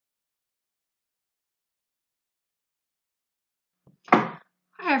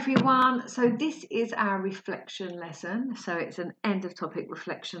Hi everyone, so this is our reflection lesson. So it's an end of topic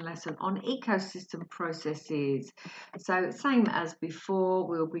reflection lesson on ecosystem processes. So same as before,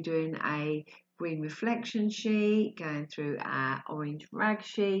 we'll be doing a green reflection sheet, going through our orange rag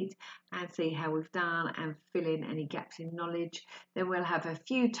sheet and see how we've done and fill in any gaps in knowledge. Then we'll have a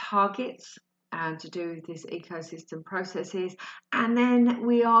few targets to do with this ecosystem processes, and then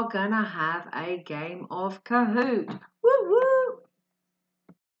we are gonna have a game of Kahoot. Woo woo!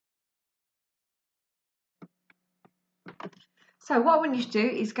 So what I want you to do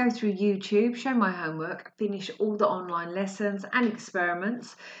is go through YouTube, show my homework, finish all the online lessons and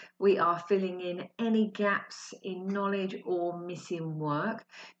experiments. We are filling in any gaps in knowledge or missing work.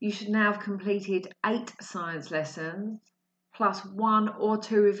 You should now have completed 8 science lessons plus 1 or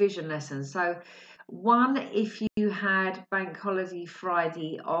 2 revision lessons. So 1 if you had Bank Holiday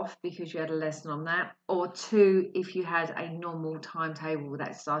Friday off because you had a lesson on that, or 2 if you had a normal timetable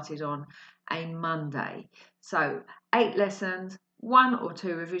that started on a Monday. So 8 lessons, 1 or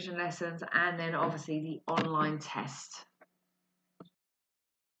 2 revision lessons, and then obviously the online test.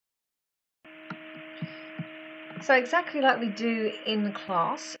 So exactly like we do in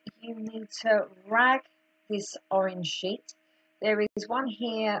class, you need to rag this orange sheet. There is one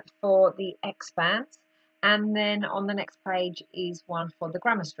here for the X band, and then on the next page is one for the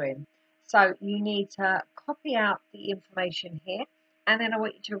grammar stream. So you need to copy out the information here, and then I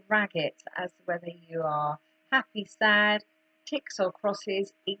want you to rag it as to whether you are happy, sad, ticks or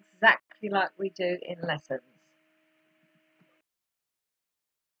crosses, exactly like we do in lessons.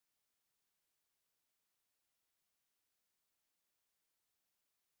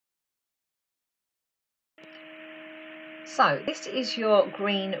 So this is your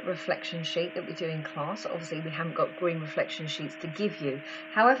green reflection sheet that we do in class. Obviously we haven't got green reflection sheets to give you.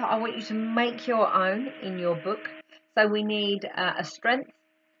 However, I want you to make your own in your book. So we need a strength,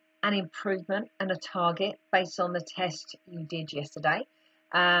 an improvement and a target based on the test you did yesterday.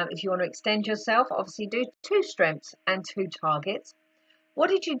 If you want to extend yourself, obviously do 2 strengths and 2 targets. What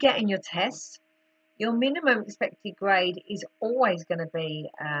did you get in your test? Your minimum expected grade is always going to be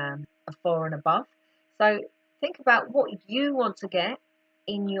a 4 and above. So think about what you want to get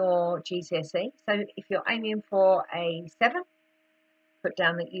in your GCSE. So if you're aiming for a 7, put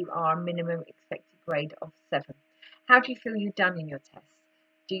down that you are a minimum expected grade of 7. How do you feel you've done in your test?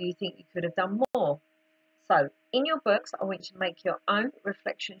 Do you think you could have done more? So in your books, I want you to make your own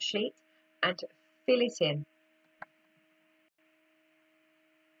reflection sheet and fill it in.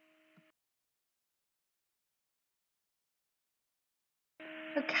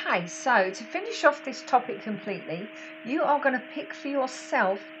 Okay, so to finish off this topic completely, you are going to pick for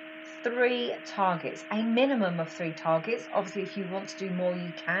yourself 3 targets, a minimum of 3 targets. Obviously, if you want to do more,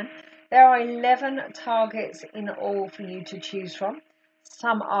 you can. There are 11 targets in all for you to choose from.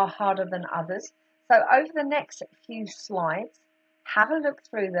 Some are harder than others. So over the next few slides, have a look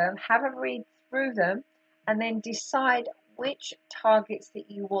through them, have a read through them, and then decide which targets that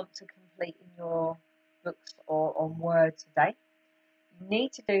you want to complete in your books or on Word today. You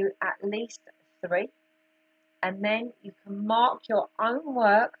need to do at least 3, and then you can mark your own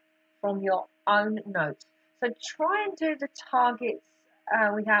work from your own notes. So try and do the targets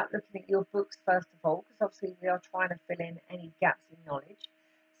without looking at your books first of all, because obviously we are trying to fill in any gaps in knowledge.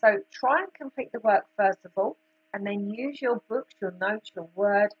 So try and complete the work first of all, and then use your books, your notes, your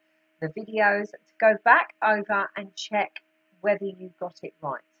Word, the videos to go back over and check whether you got it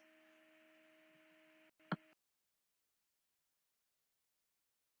right.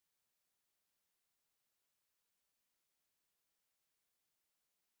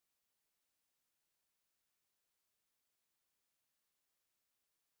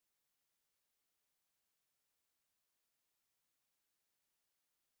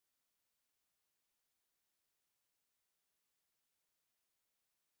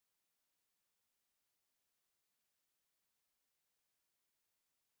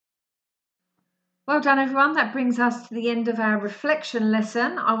 Well done everyone, that brings us to the end of our reflection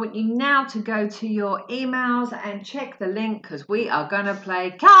lesson. I want you now to go to your emails and check the link because we are going to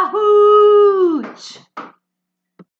play Kahoot!